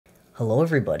Hello,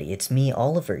 everybody. It's me,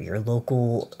 Oliver, your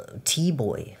local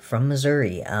T-boy from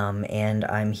Missouri, and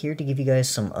I'm here to give you guys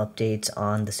some updates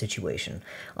on the situation.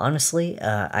 Honestly,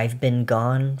 I've been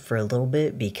gone for a little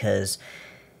bit because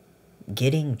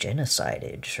getting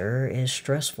genocided sure is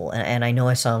stressful, and I know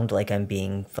I sound like I'm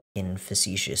being fucking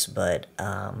facetious, but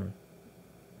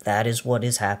that is what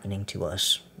is happening to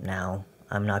us now.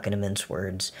 I'm not gonna mince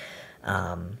words.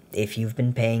 If you've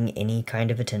been paying any kind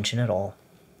of attention at all,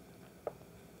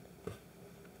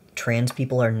 trans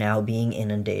people are now being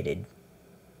inundated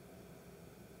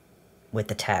with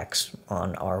attacks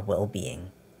on our well-being.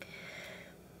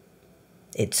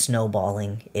 It's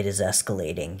snowballing, it is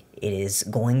escalating, it is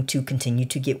going to continue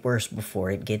to get worse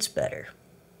before it gets better.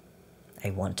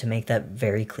 I want to make that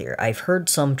very clear. I've heard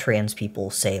some trans people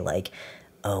say, like,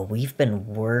 oh, we've been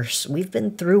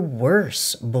through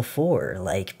worse before.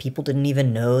 Like, people didn't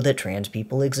even know that trans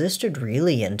people existed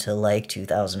really until, like,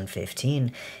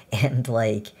 2015, and,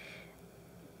 like,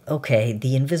 okay,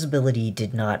 the invisibility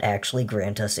did not actually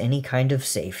grant us any kind of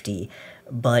safety,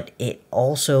 but it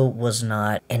also was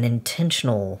not an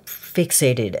intentional,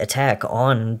 fixated attack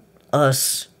on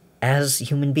us as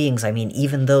human beings. I mean,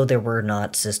 even though there were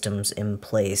not systems in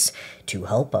place to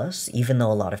help us, even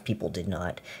though a lot of people did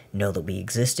not know that we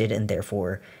existed and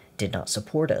therefore did not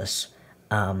support us,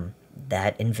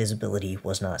 that invisibility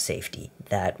was not safety.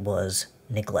 That was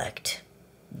neglect.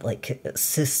 Like,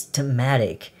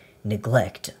 systematic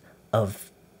neglect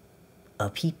of a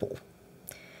people.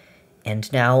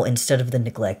 And now, instead of the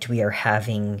neglect, we are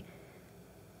having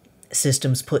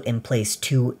systems put in place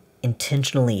to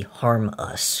intentionally harm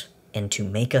us and to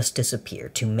make us disappear,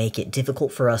 to make it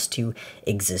difficult for us to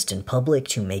exist in public,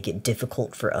 to make it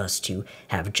difficult for us to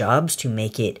have jobs, to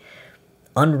make it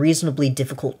unreasonably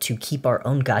difficult to keep our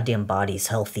own goddamn bodies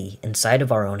healthy inside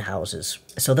of our own houses.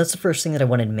 So that's the first thing that I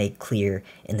wanted to make clear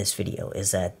in this video,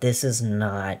 is that this is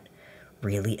not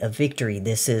really a victory.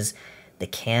 This is the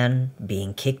can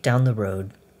being kicked down the road.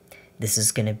 This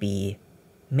is going to be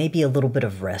maybe a little bit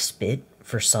of respite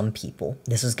for some people.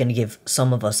 This is going to give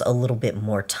some of us a little bit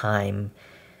more time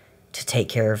to take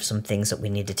care of some things that we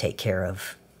need to take care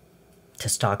of, to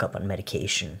stock up on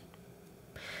medication,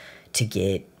 to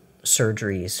get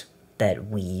surgeries that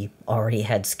we already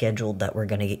had scheduled that were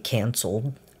going to get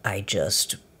canceled. I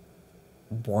just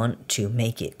want to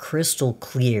make it crystal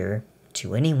clear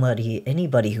to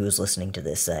anybody who is listening to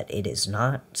this that it is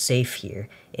not safe here.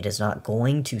 It is not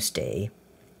going to stay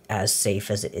as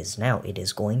safe as it is now. It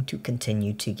is going to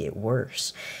continue to get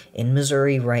worse. In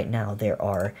Missouri right now, there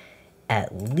are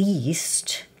at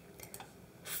least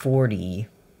 40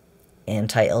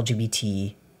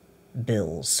 anti-LGBT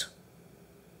bills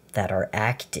that are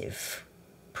active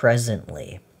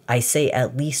presently. I say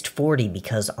at least 40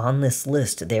 because on this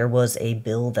list there was a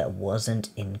bill that wasn't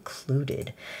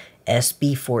included.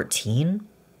 SB 14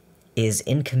 is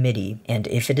in committee, and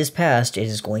if it is passed, it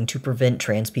is going to prevent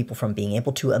trans people from being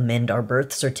able to amend our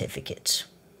birth certificates.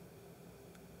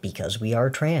 Because we are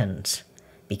trans.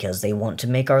 Because they want to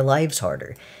make our lives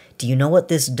harder. Do you know what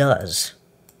this does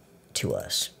to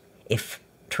us? If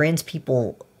trans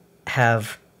people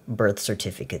have birth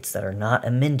certificates that are not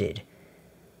amended,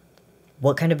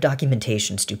 what kind of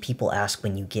documentations do people ask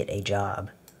when you get a job?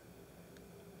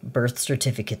 Birth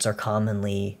certificates are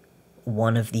commonly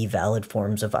one of the valid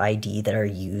forms of ID that are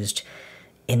used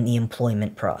in the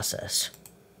employment process.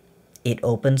 It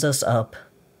opens us up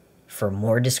for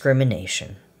more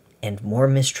discrimination and more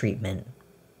mistreatment.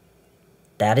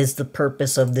 That is the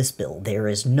purpose of this bill. There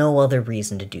is no other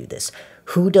reason to do this.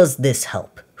 Who does this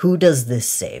help? Who does this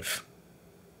save?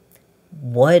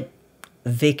 What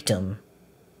victim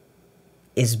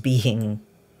is being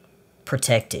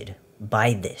protected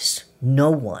by this? No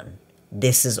one.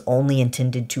 This is only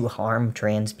intended to harm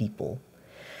trans people.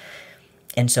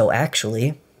 And so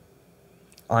actually,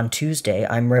 on Tuesday,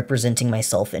 I'm representing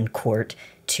myself in court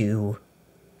to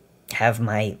have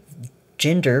my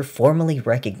gender formally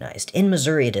recognized. In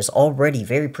Missouri, it is already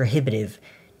very prohibitive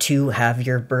to have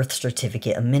your birth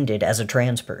certificate amended as a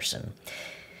trans person.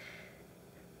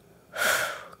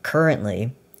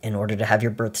 Currently, in order to have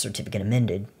your birth certificate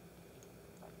amended,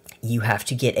 you have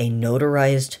to get a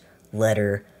notarized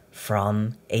letter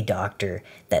from a doctor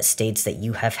that states that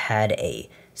you have had a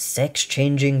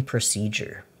sex-changing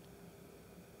procedure.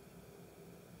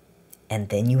 And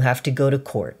then you have to go to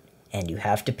court, and you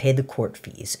have to pay the court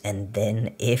fees, and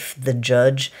then if the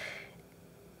judge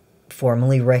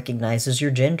formally recognizes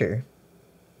your gender,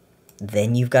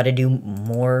 then you've got to do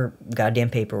more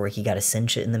goddamn paperwork. You got to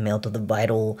send shit in the mail to the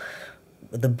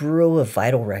Bureau of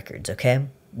Vital Records, okay?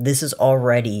 This is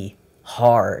already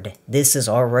hard. This is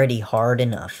already hard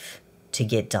enough. to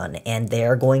get done, and they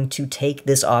are going to take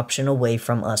this option away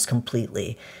from us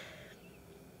completely.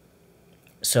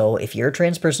 So if you're a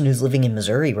trans person who's living in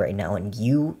Missouri right now and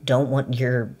you don't want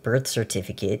your birth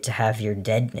certificate to have your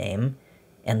dead name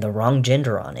and the wrong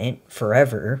gender on it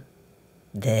forever,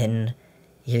 then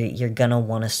you're gonna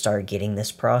want to start getting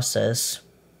this process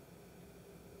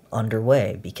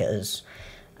underway, because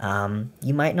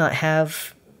you might not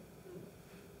have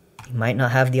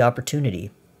the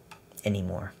opportunity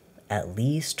anymore. At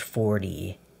least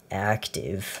 40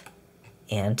 active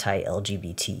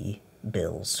anti-LGBT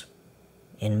bills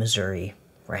in Missouri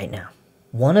right now.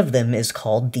 One of them is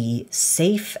called the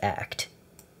SAFE Act.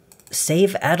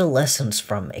 Save Adolescents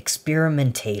from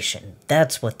Experimentation.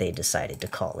 That's what they decided to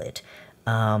call it.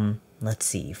 Let's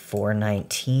see,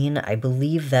 419. I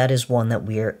believe that is one that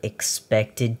we're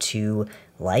expected to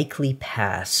likely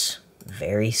pass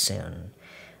very soon.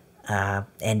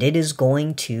 And it is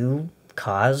going to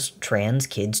cause trans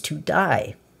kids to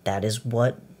die. That is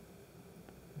what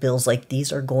bills like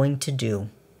these are going to do.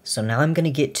 So now I'm going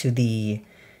to get to the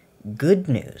good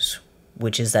news,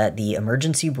 which is that the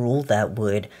emergency rule that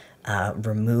would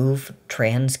remove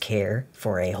trans care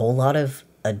for a whole lot of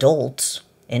adults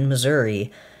in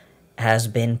Missouri has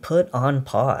been put on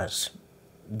pause.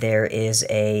 There is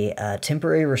a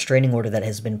temporary restraining order that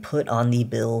has been put on the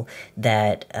bill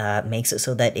that makes it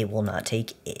so that it will not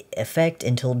take effect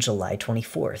until July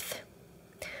 24th,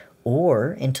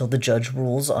 or until the judge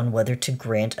rules on whether to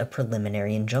grant a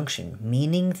preliminary injunction,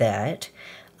 meaning that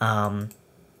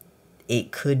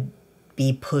it could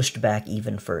be pushed back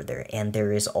even further. And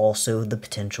there is also the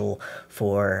potential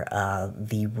for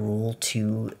the rule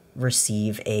to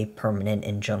receive a permanent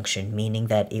injunction, meaning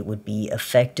that it would be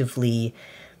effectively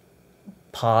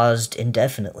paused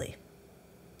indefinitely.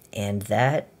 And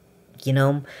that, you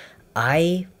know,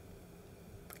 I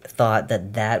thought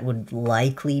that that would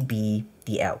likely be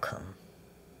the outcome.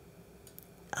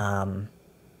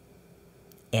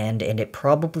 And it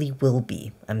probably will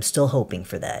be. I'm still hoping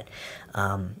for that.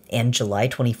 And July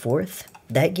 24th,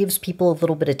 that gives people a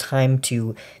little bit of time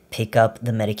to pick up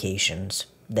the medications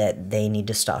that they need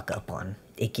to stock up on.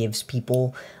 It gives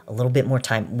people a little bit more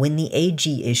time. When the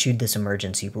AG issued this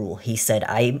emergency rule, he said,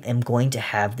 I am going to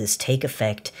have this take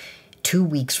effect 2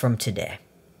 weeks from today.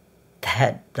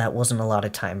 That wasn't a lot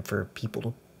of time for people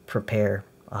to prepare,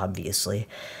 obviously.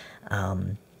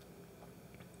 But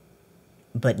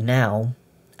now,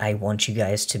 I want you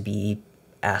guys to be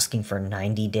asking for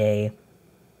 90-day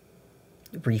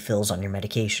refills on your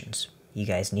medications. You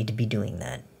guys need to be doing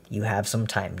that. You have some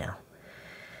time now.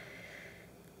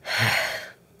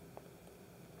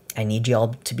 I need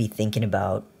y'all to be thinking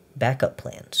about backup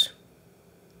plans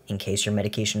in case your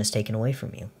medication is taken away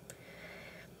from you.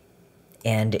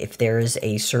 And if there is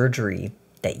a surgery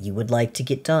that you would like to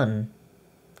get done,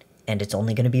 and it's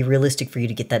only going to be realistic for you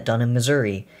to get that done in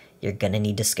Missouri, you're going to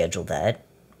need to schedule that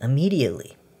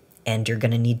immediately. And you're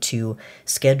going to need to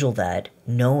schedule that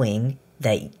knowing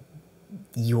that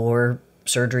your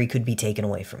surgery could be taken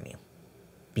away from you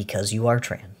because you are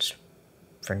trans.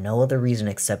 For no other reason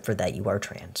except for that you are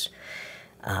trans.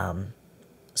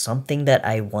 Something that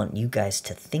I want you guys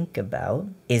to think about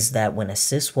is that when a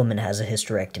cis woman has a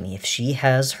hysterectomy, if she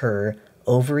has her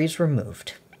ovaries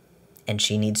removed and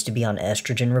she needs to be on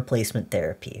estrogen replacement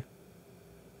therapy,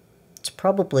 it's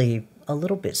probably a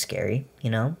little bit scary, you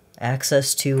know?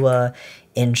 Access to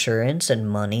insurance and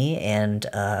money and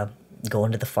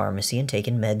going to the pharmacy and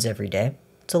taking meds every day.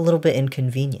 It's a little bit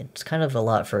inconvenient. It's kind of a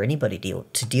lot for anybody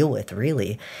to deal with,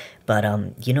 really. But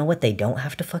you know what they don't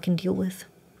have to fucking deal with?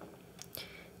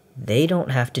 They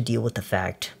don't have to deal with the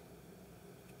fact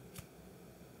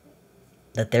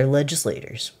that their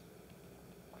legislators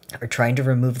are trying to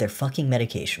remove their fucking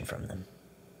medication from them.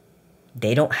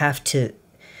 They don't have to...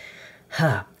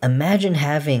 Imagine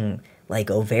having, like,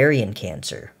 ovarian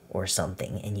cancer or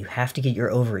something, and you have to get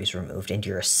your ovaries removed, and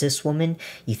you're a cis woman.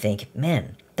 You think,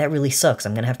 man, that really sucks.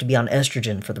 I'm going to have to be on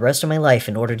estrogen for the rest of my life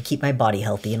in order to keep my body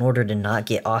healthy, in order to not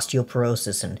get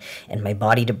osteoporosis and my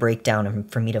body to break down and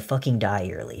for me to fucking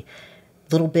die early.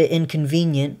 Little bit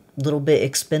inconvenient, little bit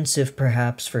expensive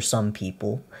perhaps for some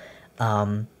people,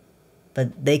 but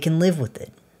they can live with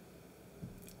it.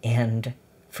 And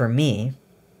for me,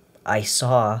 I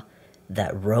saw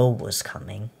that Roe was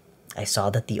coming. I saw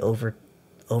that the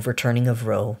overturning of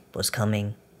Roe was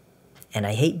coming. And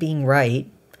I hate being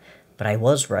right, but I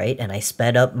was right, and I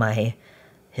sped up my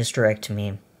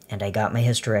hysterectomy, and I got my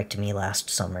hysterectomy last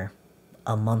summer,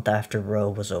 a month after Roe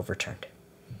was overturned.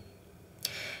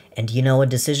 And you know, a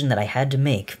decision that I had to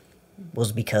make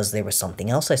was because there was something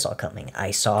else I saw coming.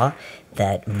 I saw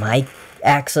that my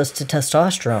access to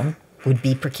testosterone would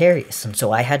be precarious. And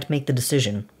so I had to make the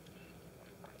decision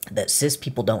that cis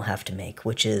people don't have to make,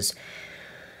 which is,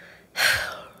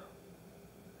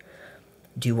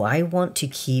 do I want to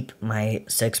keep my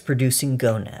sex-producing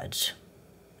gonads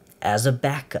as a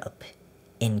backup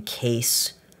in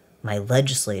case my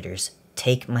legislators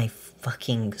take my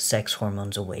fucking sex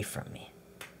hormones away from me?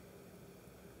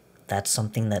 That's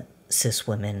something that cis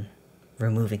women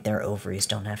removing their ovaries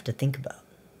don't have to think about.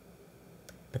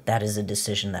 But that is a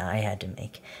decision that I had to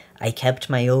make. I kept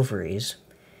my ovaries.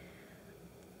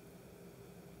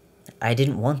 I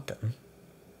didn't want them.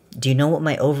 Do you know what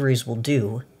my ovaries will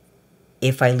do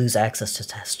if I lose access to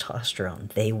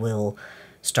testosterone? They will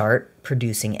start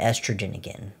producing estrogen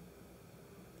again,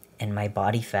 and my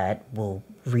body fat will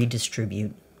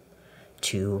redistribute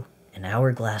to an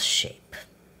hourglass shape.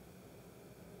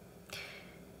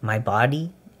 My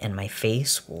body and my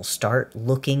face will start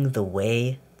looking the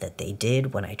way that they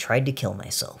did when I tried to kill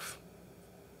myself.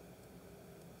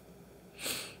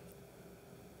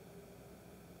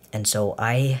 And so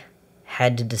I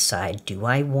had to decide, do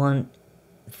I want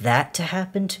that to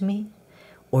happen to me?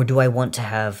 Or do I want to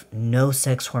have no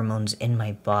sex hormones in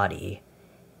my body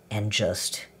and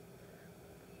just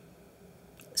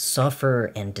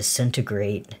suffer and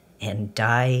disintegrate and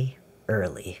die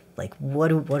early? Like, what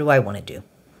do I want to do?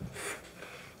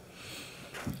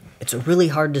 It's a really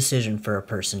hard decision for a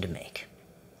person to make,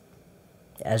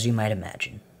 as you might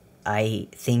imagine. I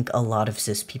think a lot of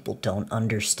cis people don't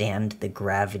understand the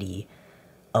gravity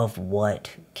of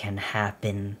what can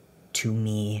happen to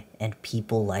me and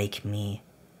people like me,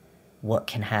 what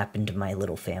can happen to my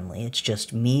little family. It's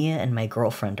just me and my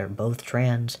girlfriend are both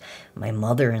trans. My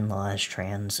mother-in-law is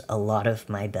trans. A lot of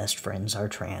my best friends are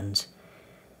trans.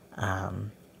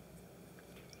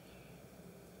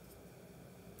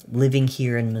 Living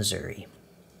here in Missouri.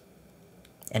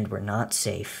 And we're not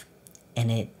safe. And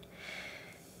it...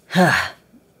 I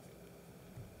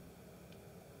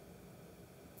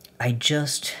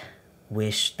just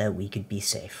wish that we could be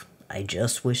safe. I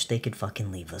just wish they could fucking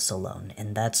leave us alone.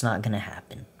 And that's not gonna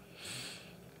happen.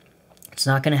 It's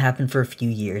not gonna happen for a few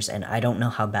years, and I don't know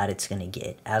how bad it's gonna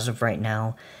get. As of right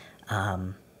now, I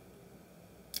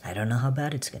don't know how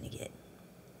bad it's gonna get.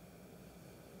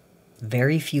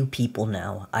 Very few people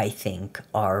now, I think,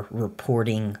 are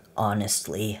reporting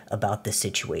honestly about the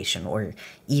situation, or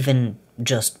even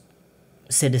just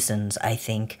citizens, I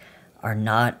think, are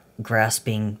not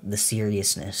grasping the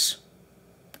seriousness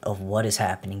of what is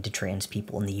happening to trans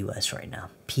people in the US right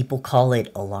now. People call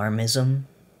it alarmism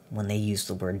when they use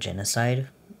the word genocide,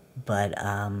 but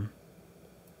I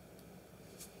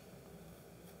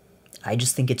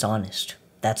just think it's honest.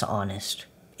 That's honest.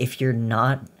 If you're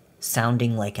not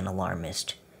sounding like an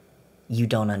alarmist, you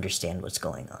don't understand what's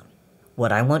going on.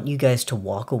 What I want you guys to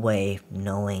walk away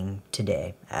knowing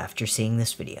today, after seeing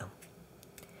this video,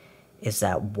 is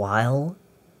that while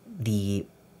the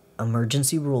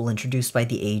emergency rule introduced by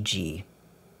the AG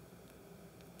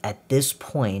at this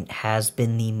point has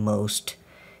been the most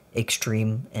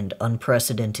extreme and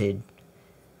unprecedented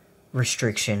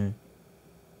restriction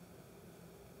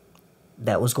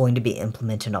that was going to be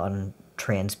implemented on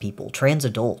trans people, trans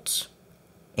adults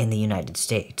in the United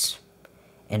States.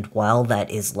 And while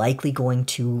that is likely going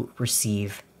to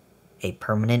receive a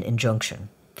permanent injunction,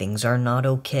 things are not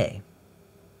okay.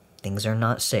 Things are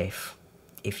not safe.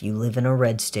 If you live in a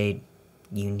red state,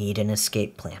 you need an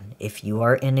escape plan. If you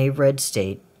are in a red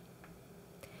state,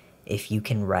 if you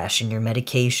can ration your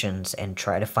medications and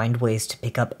try to find ways to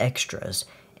pick up extras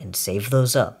and save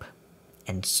those up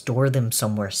and store them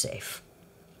somewhere safe.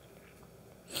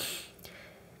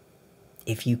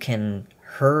 If you can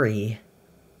hurry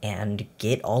and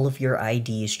get all of your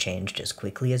IDs changed as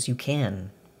quickly as you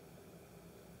can,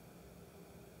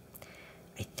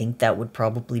 I think that would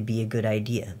probably be a good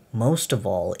idea. Most of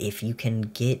all, if you can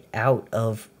get out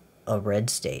of a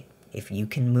red state, if you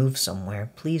can move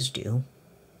somewhere, please do.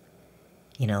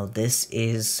 You know, this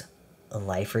is a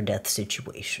life or death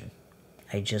situation.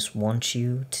 I just want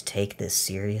you to take this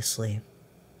seriously.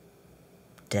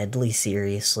 Deadly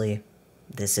seriously.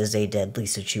 This is a deadly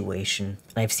situation.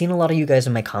 I've seen a lot of you guys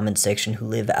in my comment section who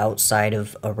live outside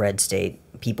of a red state,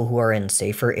 people who are in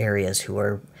safer areas, who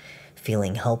are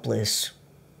feeling helpless,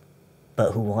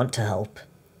 but who want to help,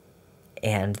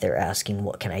 and they're asking,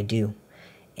 what can I do?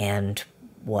 And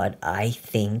what I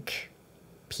think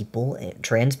people,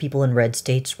 trans people in red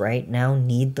states right now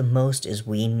need the most is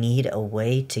we need a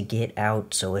way to get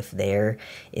out. So if there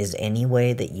is any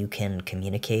way that you can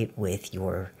communicate with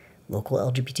your local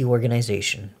LGBT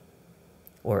organization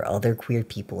or other queer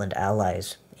people and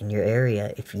allies in your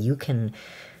area, if you can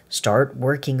start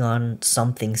working on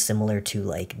something similar to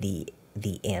like the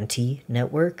the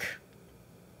anti-network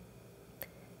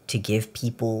to give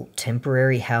people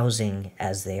temporary housing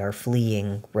as they are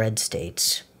fleeing red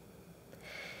states,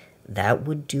 that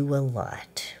would do a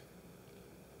lot.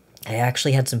 I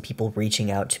actually had some people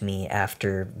reaching out to me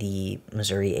after the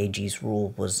Missouri AG's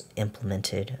rule was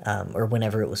implemented, or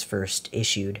whenever it was first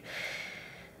issued.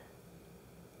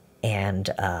 And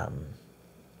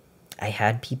I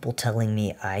had people telling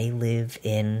me I live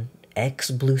in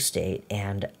X blue state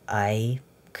and I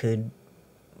could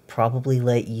probably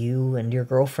let you and your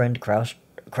girlfriend crash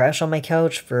on my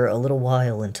couch for a little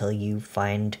while until you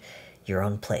find your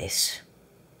own place.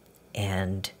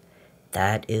 And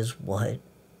that is what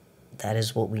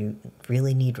we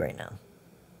really need right now.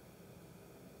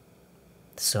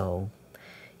 So,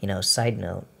 side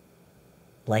note,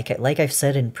 like I've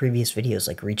said in previous videos,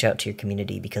 like, reach out to your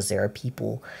community, because there are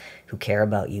people who care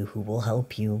about you, who will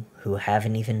help you, who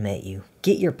haven't even met you.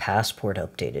 Get your passport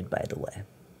updated, by the way.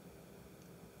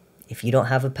 If you don't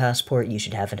have a passport, you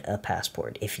should have a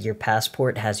passport. If your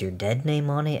passport has your dead name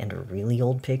on it and a really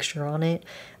old picture on it,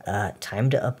 time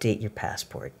to update your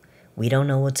passport. We don't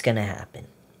know what's going to happen.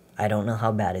 I don't know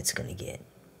how bad it's going to get.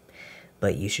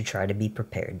 But you should try to be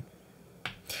prepared.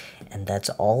 And that's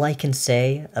all I can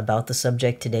say about the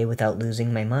subject today without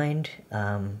losing my mind.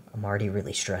 I'm already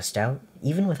really stressed out,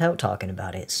 even without talking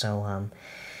about it. So, I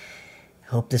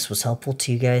hope this was helpful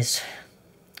to you guys.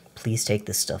 Please take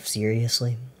this stuff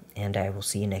seriously, and I will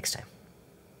see you next time.